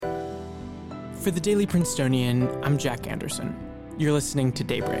For the Daily Princetonian, I'm Jack Anderson. You're listening to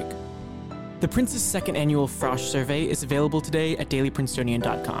Daybreak. The Prince's second annual Frosh survey is available today at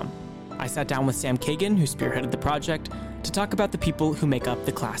dailyprincetonian.com. I sat down with Sam Kagan, who spearheaded the project, to talk about the people who make up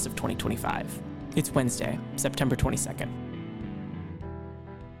the class of 2025. It's Wednesday, September 22nd.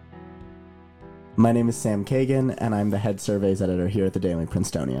 My name is Sam Kagan, and I'm the head surveys editor here at the Daily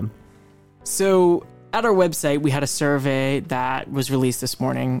Princetonian. So, at our website, we had a survey that was released this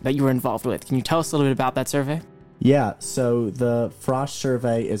morning that you were involved with. Can you tell us a little bit about that survey? Yeah, so the Frosh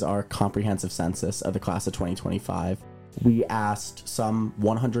survey is our comprehensive census of the class of 2025. We asked some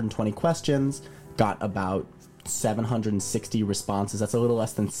 120 questions, got about 760 responses. That's a little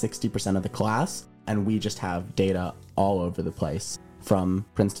less than 60% of the class, and we just have data all over the place from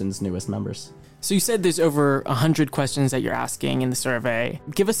Princeton's newest members. So you said there's over 100 questions that you're asking in the survey.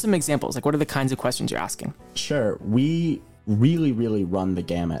 Give us some examples. Like, what are the kinds of questions you're asking? Sure. We really run the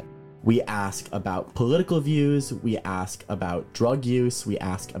gamut. We ask about political views. We ask about drug use. We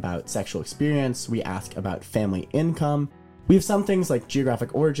ask about sexual experience. We ask about family income. We have some things like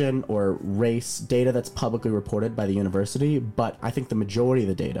geographic origin or race data that's publicly reported by the university, but I think the majority of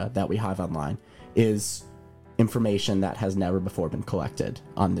the data that we have online is information that has never before been collected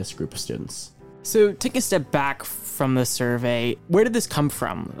on this group of students. So take a step back from the survey. Where did this come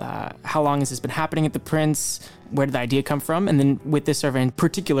from? How long has this been happening at the Prince? Where did the idea come from? And then with this survey in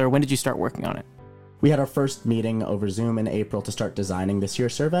particular, when did you start working on it? We had our first meeting over Zoom in April to start designing this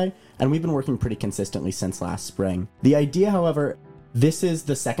year's survey, and we've been working pretty consistently since last spring. The idea, however, this is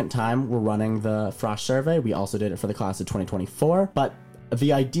the second time we're running the Frosh survey. We also did it for the class of 2024, but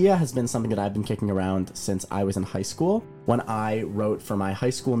the idea has been something that I've been kicking around since I was in high school. When I wrote for my high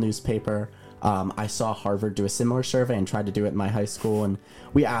school newspaper, I saw Harvard do a similar survey and tried to do it in my high school, and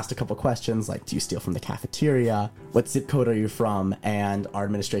we asked a couple questions like, do you steal from the cafeteria? What zip code are you from? And our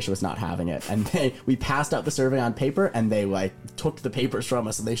administration was not having it. And we passed out the survey on paper, and they took the papers from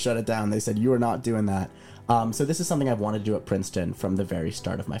us and they shut it down. They said, you are not doing that. So this is something I've wanted to do at Princeton from the very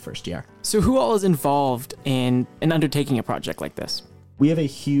start of my first year. So who all is involved in undertaking a project like this? We have a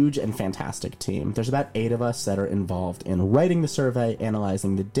huge and fantastic team. There's about 8 of us that are involved in writing the survey,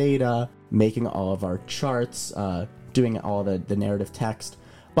 analyzing the data, making all of our charts, doing all the narrative text.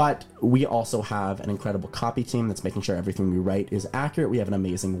 But we also have an incredible copy team that's making sure everything we write is accurate. We have an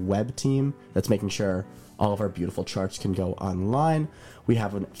amazing web team that's making sure all of our beautiful charts can go online. We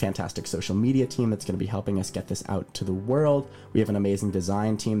have a fantastic social media team that's going to be helping us get this out to the world. We have an amazing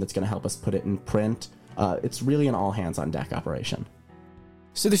design team that's going to help us put it in print. It's really an all hands on deck operation.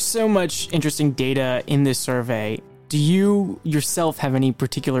 So there's so much interesting data in this survey. Do you yourself have any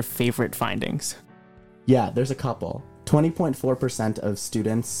particular favorite findings? Yeah, there's a couple. 20.4% of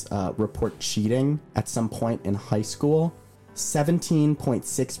students report cheating at some point in high school.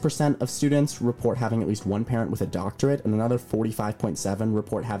 17.6% of students report having at least one parent with a doctorate, and another 45.7%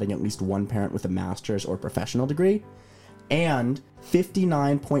 report having at least one parent with a master's or professional degree. And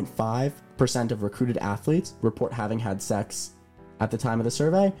 59.5% of recruited athletes report having had sex at the time of the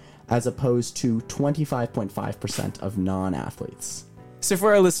survey, as opposed to 25.5% of non-athletes. So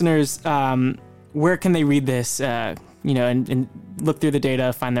for our listeners, where can they read this, and look through the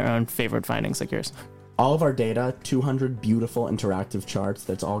data, find their own favorite findings like yours? All of our data, 200 beautiful interactive charts,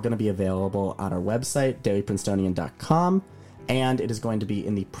 that's all going to be available on our website, dailyprincetonian.com, and it is going to be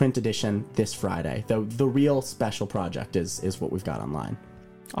in the print edition this Friday. The real special project is what we've got online.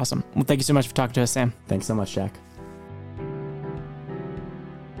 Awesome. Well, thank you so much for talking to us, Sam. Thanks so much, Jack.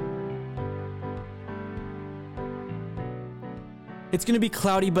 It's going to be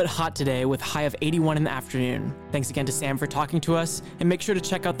cloudy but hot today with a high of 81 in the afternoon. Thanks again to Sam for talking to us, and make sure to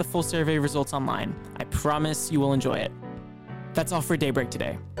check out the full survey results online. I promise you will enjoy it. That's all for Daybreak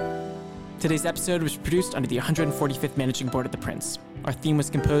today. Today's episode was produced under the 145th Managing Board at the Prince. Our theme was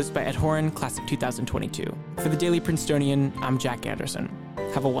composed by Ed Horan, class of 2022. For the Daily Princetonian, I'm Jack Anderson.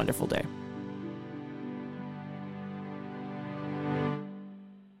 Have a wonderful day.